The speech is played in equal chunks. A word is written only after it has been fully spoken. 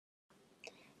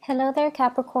Hello there,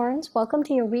 Capricorns. Welcome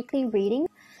to your weekly reading.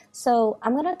 So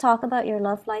I'm going to talk about your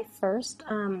love life first.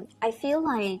 I feel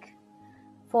like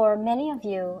for many of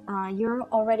you, you're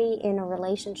already in a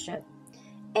relationship.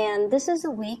 And this is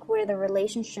a week where the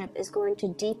relationship is going to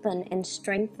deepen and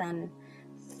strengthen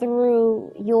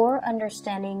through your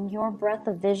understanding, your breadth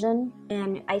of vision.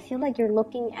 And I feel like you're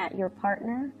looking at your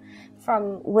partner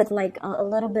with like a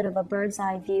little bit of a bird's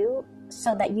eye view,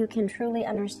 so that you can truly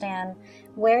understand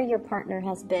where your partner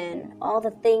has been, all the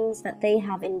things that they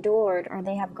have endured or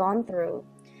they have gone through,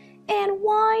 and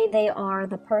why they are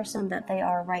the person that they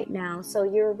are right now. So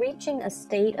you're reaching a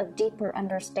state of deeper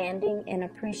understanding and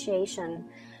appreciation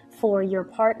for your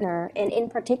partner. And in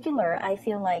particular, I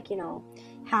feel like,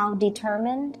 how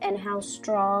determined and how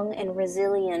strong and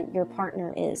resilient your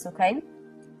partner is, okay?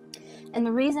 And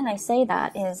the reason I say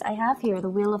that is I have here the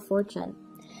Wheel of Fortune.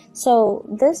 So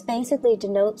this basically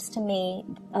denotes to me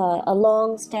a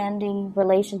long-standing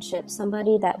relationship,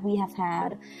 somebody that we have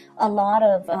had a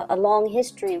long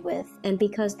history with. And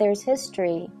because there's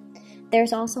history,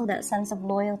 there's also that sense of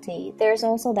loyalty. There's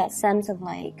also that sense of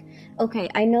like, okay,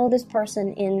 I know this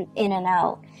person in and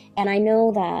out, and I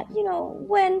know that,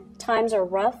 when times are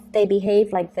rough, they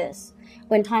behave like this.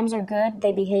 When times are good,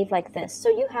 they behave like this. So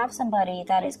you have somebody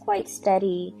that is quite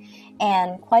steady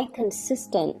and quite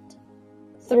consistent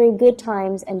through good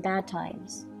times and bad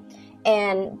times.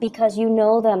 And because you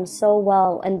know them so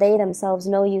well, and they themselves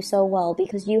know you so well,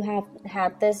 because you have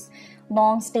had this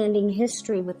long-standing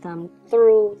history with them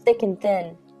through thick and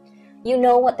thin, you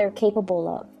know what they're capable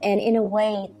of. And in a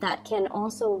way that can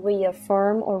also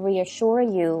reaffirm or reassure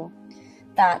you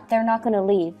that they're not going to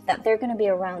leave, that they're going to be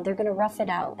around, they're going to rough it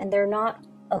out, and they're not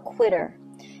a quitter.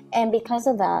 And because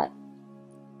of that,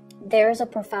 there's a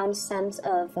profound sense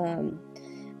of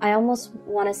I almost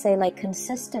want to say like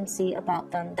consistency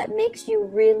about them that makes you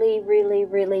really, really,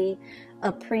 really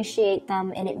appreciate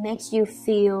them, and it makes you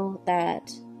feel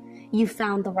that you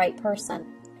found the right person.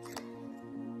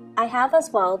 I have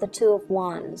as well the Two of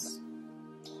Wands.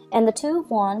 And the Two of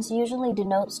Wands usually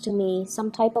denotes to me some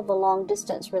type of a long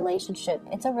distance relationship.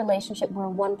 It's a relationship where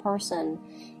one person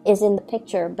is in the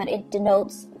picture, but it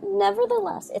denotes,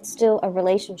 nevertheless, it's still a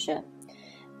relationship.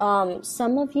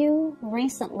 Some of you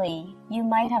recently, you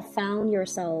might have found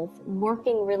yourself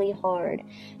working really hard,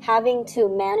 having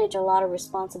to manage a lot of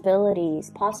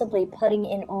responsibilities, possibly putting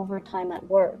in overtime at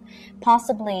work,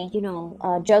 possibly,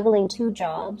 juggling two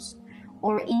jobs,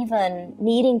 or even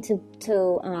needing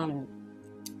to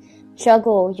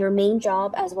juggle your main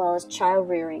job as well as child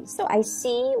rearing. So I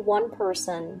see one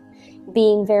person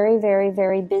being very, very,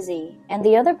 very busy, and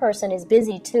the other person is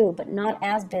busy too, but not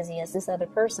as busy as this other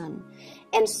person.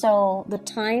 And so the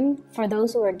time for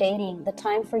those who are dating, the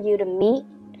time for you to meet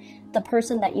the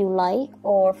person that you like,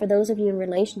 or for those of you in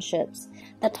relationships,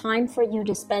 the time for you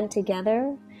to spend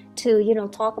together to,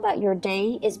 talk about your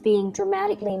day is being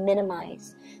dramatically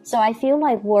minimized. So I feel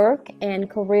like work and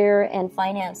career and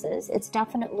finances, it's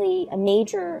definitely a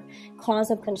major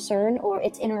cause of concern, or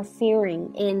it's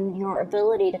interfering in your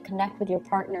ability to connect with your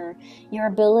partner, your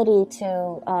ability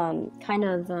to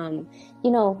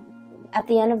at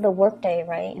the end of the workday,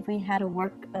 right? If we had a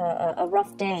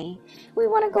rough day, we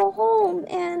want to go home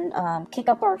and kick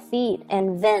up our feet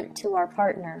and vent to our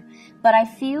partner. But I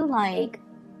feel like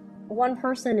one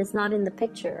person is not in the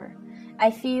picture.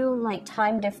 I feel like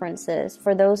time differences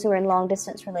for those who are in long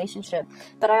distance relationship,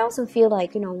 but I also feel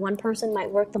like, one person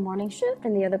might work the morning shift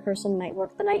and the other person might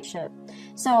work the night shift.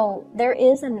 So there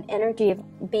is an energy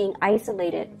of being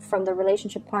isolated from the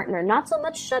relationship partner, not so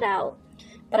much shut out,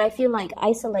 but I feel like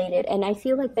isolated. And I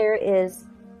feel like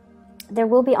there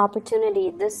will be opportunity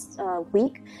this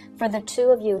week for the two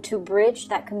of you to bridge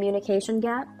that communication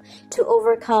gap, to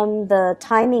overcome the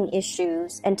timing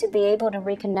issues, and to be able to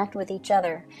reconnect with each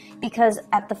other. Because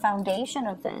at the foundation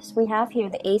of this, we have here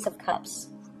the Ace of Cups.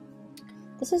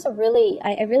 This is I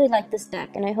really like this deck,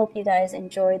 and I hope you guys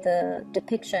enjoy the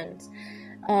depictions.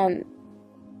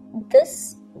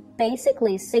 This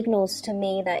basically signals to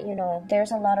me that,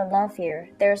 there's a lot of love here.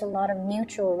 There's a lot of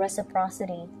mutual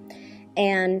reciprocity.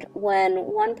 And when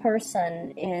one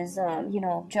person is,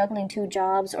 juggling two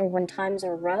jobs, or when times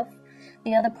are rough,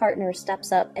 the other partner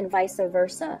steps up, and vice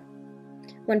versa.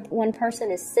 When one person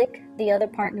is sick, the other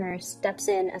partner steps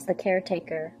in as the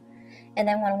caretaker. And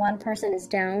then when one person is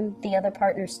down, the other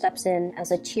partner steps in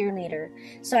as a cheerleader.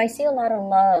 So I see a lot of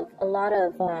love,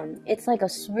 it's like a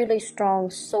really strong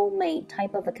soulmate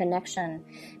type of a connection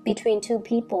between two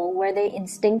people, where they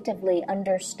instinctively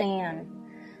understand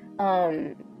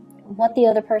what the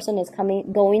other person is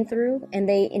going through, and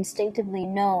they instinctively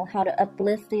know how to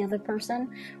uplift the other person,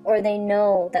 or they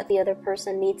know that the other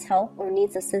person needs help or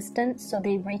needs assistance, so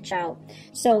they reach out.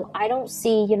 So I don't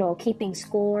see, keeping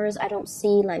scores. I don't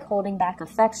see like holding back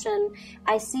affection.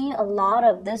 I see a lot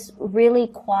of this really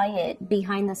quiet,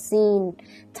 behind the scene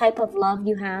type of love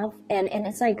you have, and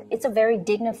it's like, it's a very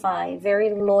dignified, very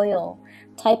loyal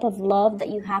type of love that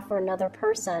you have for another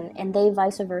person, and they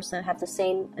vice versa have the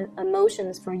same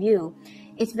emotions for you.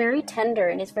 It's very tender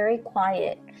and it's very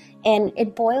quiet, and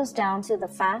it boils down to the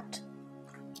fact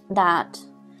that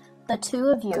the two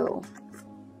of you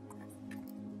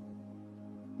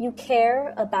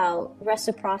care about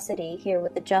reciprocity here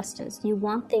with the Justice. You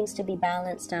want things to be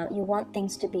balanced out. You want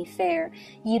things to be fair.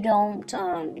 You don't,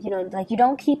 you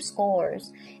don't keep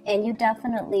scores, and you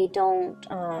definitely don't.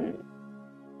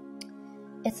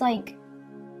 It's like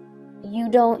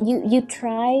you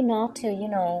try not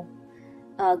to,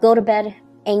 go to bed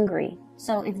angry.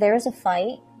 So if there's a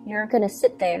fight, you're going to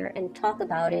sit there and talk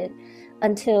about it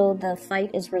until the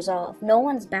fight is resolved. No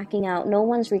one's backing out. No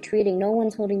one's retreating. No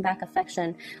one's holding back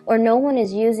affection, or no one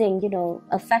is using,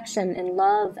 affection and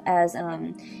love as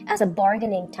a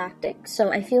bargaining tactic.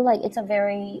 So I feel like it's a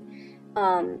very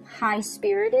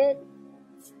high-spirited,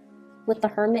 with the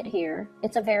Hermit here.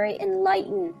 It's a very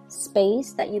enlightened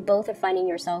space that you both are finding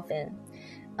yourself in.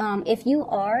 If you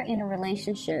are in a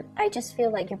relationship, I just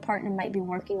feel like your partner might be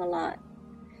working a lot,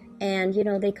 and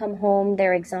they come home,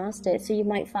 they're exhausted, so you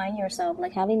might find yourself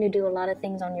like having to do a lot of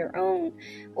things on your own,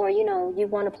 or you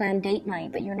want to plan date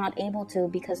night but you're not able to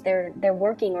because they're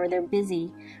working, or they're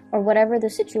busy, or whatever the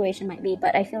situation might be.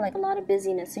 But I feel like a lot of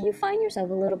busyness, so you find yourself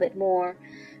a little bit more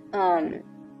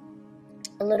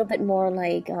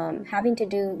like having to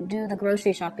do the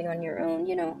grocery shopping on your own,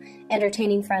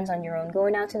 entertaining friends on your own,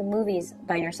 going out to the movies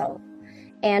by yourself.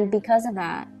 And because of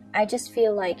that, I just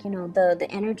feel like, the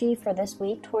energy for this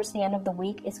week, towards the end of the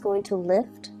week, is going to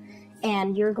lift,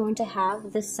 and you're going to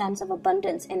have this sense of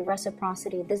abundance and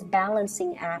reciprocity, this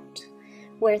balancing act,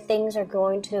 where things are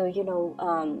going to,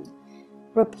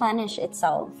 replenish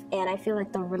itself, and I feel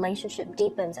like the relationship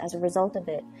deepens as a result of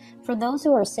it. For those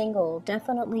who are single,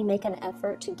 definitely make an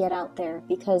effort to get out there,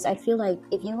 because I feel like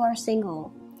if you are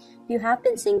single, you have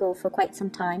been single for quite some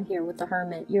time here with the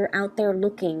Hermit. You're out there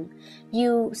looking.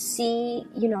 You see,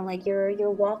 like you're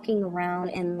walking around,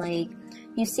 and like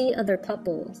you see other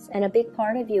couples, and a big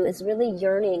part of you is really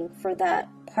yearning for that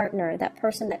partner, that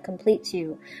person that completes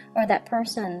you, or that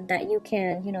person that you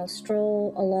can,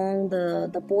 stroll along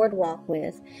the boardwalk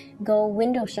with, go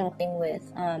window shopping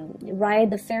with, ride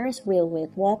the Ferris wheel with,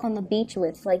 walk on the beach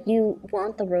with. Like, you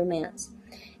want the romance.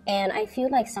 And I feel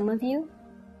like some of you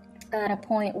at a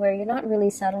point where you're not really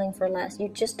settling for less. You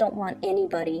just don't want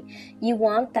anybody. You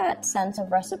want that sense of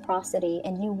reciprocity,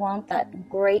 and you want that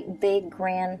great, big,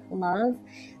 grand love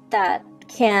that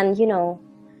can,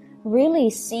 really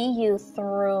see you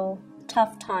through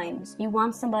tough times. You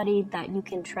want somebody that you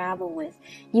can travel with.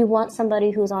 You want somebody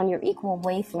who's on your equal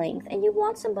wavelength, and you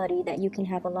want somebody that you can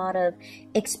have a lot of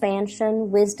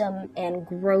expansion, wisdom, and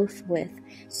growth with.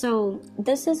 So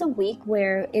this is a week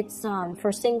where it's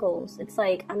for singles. It's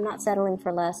like, I'm not settling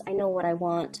for less. I know what I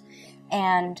want,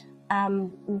 and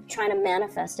I'm trying to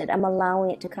manifest it. I'm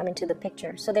allowing it to come into the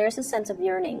picture. So there's a sense of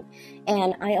yearning.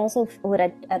 And I also would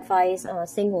advise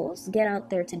singles, get out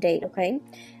there to date, okay?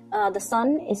 The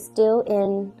sun is still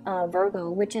in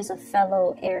Virgo, which is a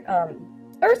fellow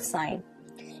earth sign.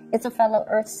 It's a fellow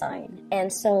earth sign. And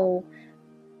so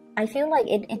I feel like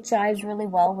it jives really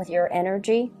well with your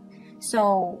energy.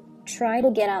 So try to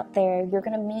get out there. You're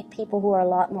going to meet people who are a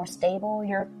lot more stable.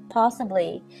 You're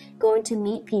possibly going to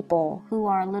meet people who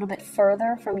are a little bit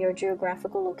further from your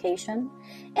geographical location.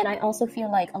 And I also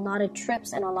feel like a lot of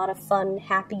trips and a lot of fun,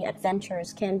 happy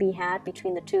adventures can be had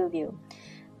between the two of you.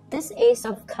 This Ace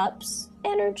of Cups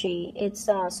energy, it's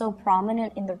so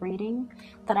prominent in the reading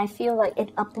that I feel like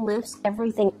it uplifts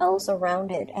everything else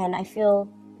around it. And I feel,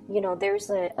 there's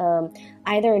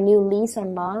either a new lease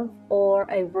on love, or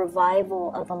a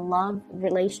revival of a love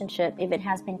relationship. If it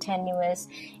has been tenuous,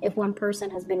 if one person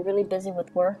has been really busy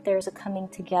with work, there's a coming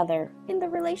together in the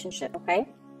relationship, okay?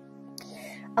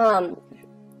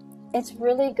 It's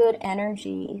really good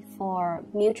energy for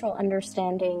mutual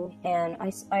understanding, and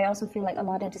I also feel like a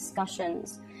lot of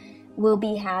discussions will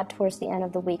be had towards the end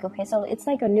of the week, okay? So it's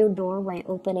like a new doorway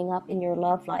opening up in your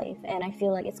love life, and I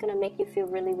feel like it's going to make you feel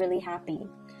really, really happy.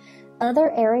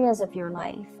 Other areas of your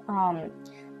life,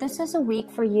 this is a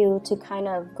week for you to kind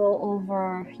of go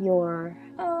over your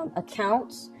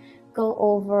accounts, go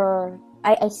over...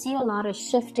 I see a lot of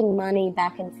shifting money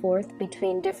back and forth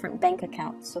between different bank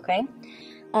accounts, okay?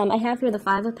 I have here the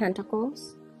Five of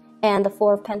Pentacles, and the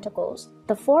Four of Pentacles.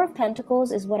 The Four of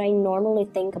Pentacles is what I normally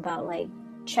think about, like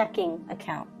checking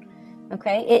account.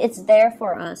 Okay, it's there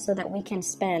for us so that we can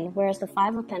spend, whereas the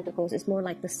Five of Pentacles is more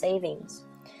like the savings.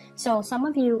 So some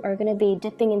of you are going to be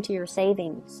dipping into your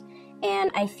savings,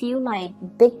 and I feel like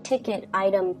big ticket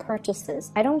item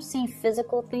purchases. I don't see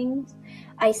physical things.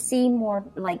 I see more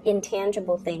like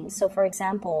intangible things. So for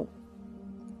example,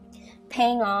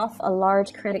 paying off a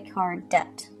large credit card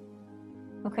debt.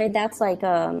 Okay, that's like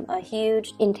a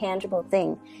huge intangible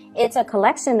thing. It's a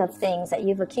collection of things that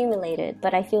you've accumulated,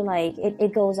 but I feel like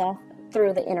it goes off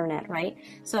through the internet, right?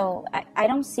 So I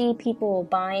don't see people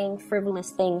buying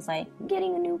frivolous things like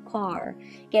getting a new car,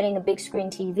 getting a big screen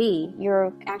TV.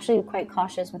 You're actually quite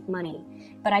cautious with money.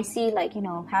 But I see, like, you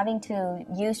know, having to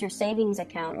use your savings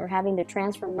account or having to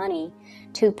transfer money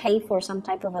to pay for some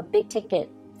type of a big ticket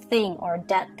thing or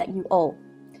debt that you owe.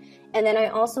 And then I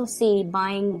also see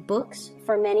buying books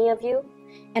for many of you.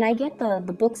 And I get the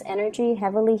book's energy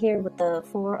heavily here with the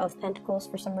Four of Pentacles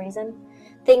for some reason.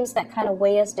 Things that kind of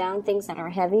weigh us down, things that are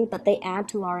heavy, but they add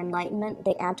to our enlightenment,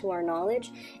 they add to our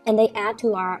knowledge, and they add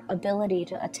to our ability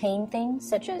to attain things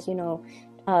such as, you know,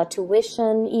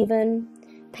 tuition even,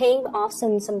 paying off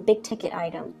some big ticket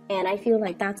item. And I feel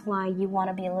like that's why you want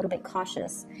to be a little bit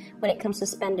cautious when it comes to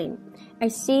spending. I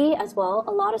see as well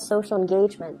a lot of social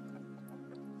engagement.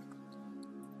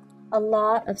 A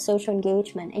lot of social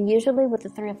engagement, and usually with the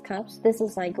Three of Cups, this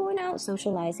is like going out,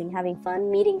 socializing, having fun,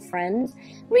 meeting friends,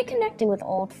 reconnecting with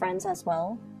old friends as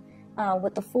well.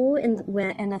 With the Fool and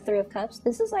the Three of Cups,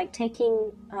 this is like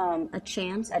taking a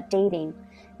chance at dating,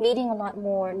 meeting a lot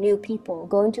more new people,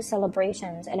 going to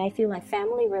celebrations, and I feel like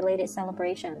family-related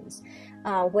celebrations,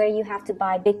 where you have to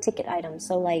buy big ticket items,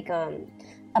 so like a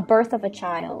birth of a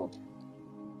child,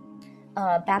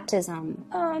 baptism,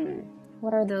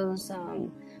 what are those?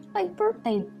 Like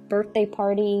birthday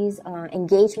parties,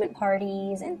 engagement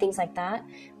parties, and things like that,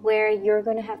 where you're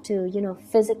going to have to, you know,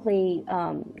 physically,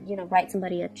 you know, write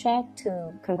somebody a check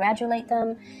to congratulate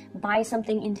them, buy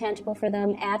something intangible for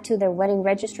them, add to their wedding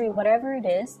registry, whatever it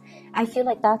is. I feel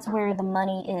like that's where the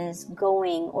money is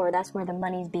going, or that's where the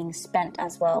money is being spent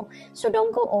as well. So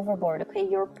don't go overboard, okay?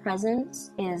 Your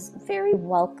presence is very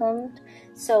welcomed.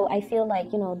 So I feel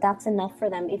like, you know, that's enough for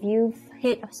them. If you've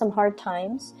hit some hard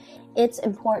times, it's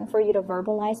important for you to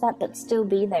verbalize that, but still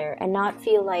be there and not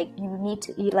feel like you need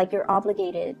to, like you're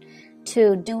obligated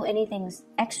to do anything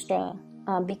extra,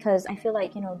 because I feel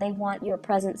like, you know, they want your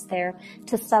presence there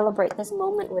to celebrate this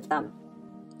moment with them.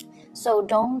 So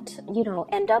don't, you know,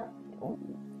 end up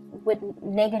with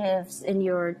negatives in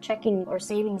your checking or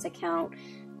savings account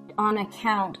on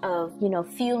account of, you know,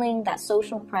 feeling that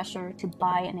social pressure to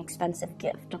buy an expensive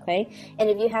gift, okay? And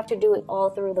if you have to do it all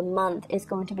through the month, it's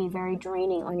going to be very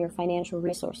draining on your financial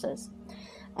resources.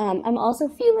 I'm also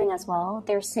feeling as well,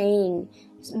 they're saying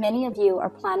many of you are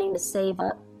planning to save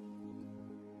up.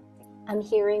 I'm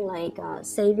hearing like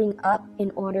saving up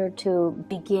in order to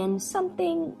begin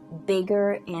something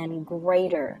bigger and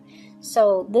greater.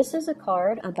 So this is a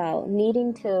card about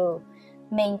needing to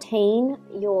maintain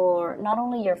your, not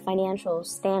only your financial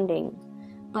standing,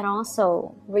 but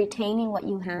also retaining what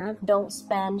you have. Don't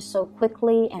spend so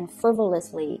quickly and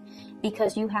frivolously,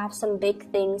 because you have some big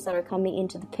things that are coming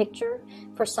into the picture.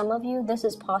 For some of you, this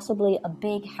is possibly a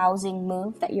big housing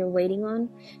move that you're waiting on,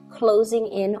 closing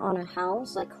in on a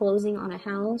house, like closing on a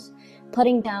house,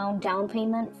 putting down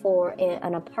payment for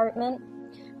an apartment,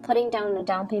 putting down a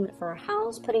down payment for a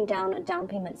house, putting down a down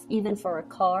payment even for a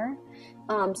car.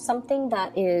 Something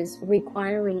that is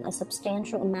requiring a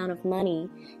substantial amount of money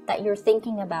that you're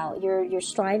thinking about, you're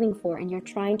striving for, and you're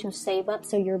trying to save up,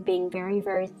 so you're being very,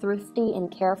 very thrifty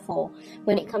and careful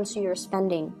when it comes to your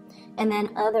spending. And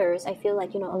then others, I feel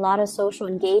like, you know, a lot of social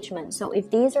engagement. So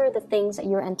if these are the things that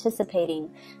you're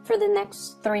anticipating for the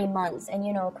next 3 months, and,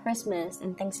 you know, Christmas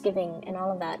and Thanksgiving and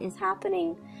all of that is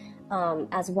happening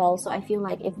as well. So I feel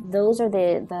like if those are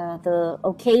the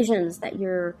occasions that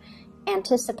you're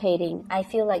anticipating, I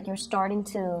feel like you're starting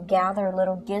to gather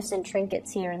little gifts and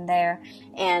trinkets here and there,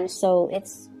 and so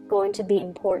it's going to be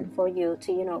important for you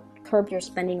to, you know, curb your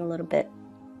spending a little bit.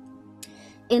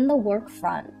 In the work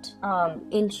front,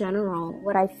 in general,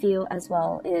 what I feel as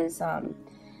well is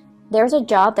there's a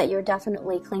job that you're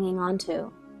definitely clinging on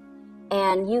to,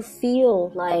 and you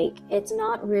feel like it's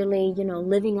not really, you know,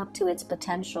 living up to its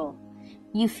potential.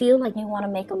 You feel like you want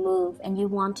to make a move and you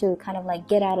want to kind of like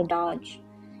get out of Dodge.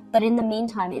 But in the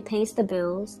meantime, it pays the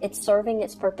bills, it's serving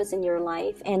its purpose in your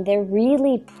life, and they're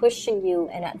really pushing you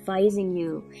and advising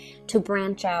you to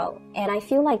branch out. And I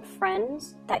feel like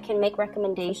friends that can make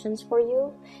recommendations for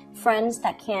you, friends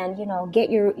that can, you know, get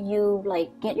your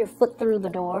foot through the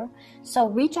door. So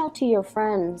reach out to your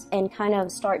friends and kind of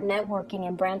start networking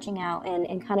and branching out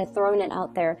and kind of throwing it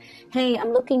out there. Hey,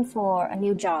 I'm looking for a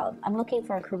new job. I'm looking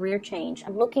for a career change.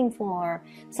 I'm looking for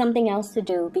something else to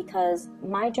do because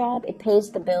my job, it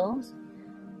pays the bills,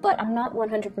 but I'm not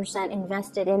 100%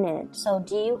 invested in it. So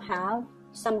do you have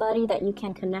somebody that you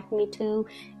can connect me to?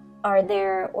 Are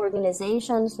there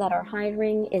organizations that are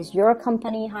hiring? Is your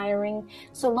company hiring?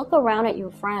 So look around at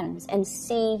your friends and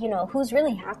see, you know, who's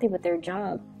really happy with their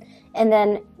job. And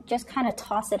then just kind of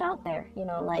toss it out there, you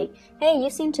know, like, hey, you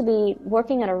seem to be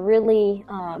working at a really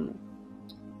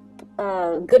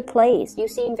good place. You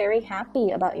seem very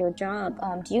happy about your job.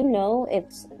 Do you know if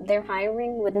they're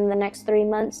hiring within the next 3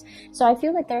 months? So I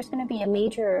feel like there's going to be a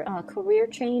major career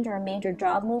change or a major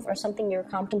job move or something you're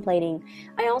contemplating.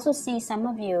 I also see some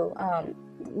of you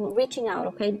reaching out,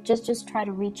 okay? Just try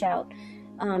to reach out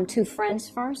to friends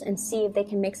first and see if they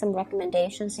can make some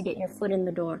recommendations to get your foot in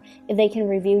the door. If they can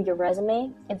review your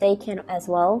resume, if they can as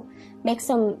well make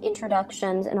some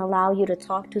introductions and allow you to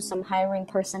talk to some hiring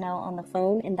personnel on the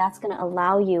phone, and that's going to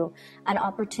allow you an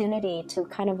opportunity to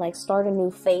kind of like start a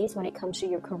new phase when it comes to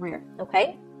your career,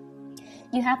 okay?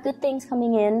 You have good things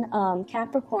coming in,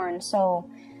 Capricorn, so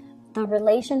the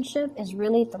relationship is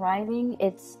really thriving.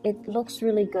 It looks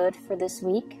really good for this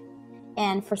week.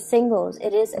 And for singles,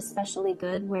 it is especially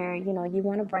good where, you know, you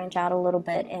want to branch out a little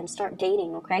bit and start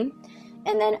dating, okay?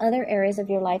 And then other areas of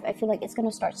your life, I feel like it's going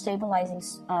to start stabilizing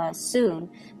soon.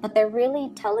 But they're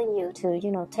really telling you to, you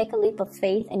know, take a leap of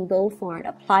faith and go for it,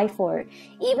 apply for it.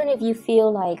 Even if you feel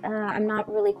like, I'm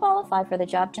not really qualified for the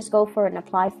job, just go for it and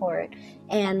apply for it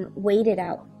and wait it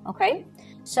out, okay?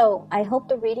 So I hope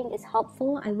the reading is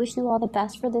helpful. I wish you all the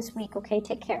best for this week, okay?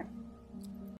 Take care.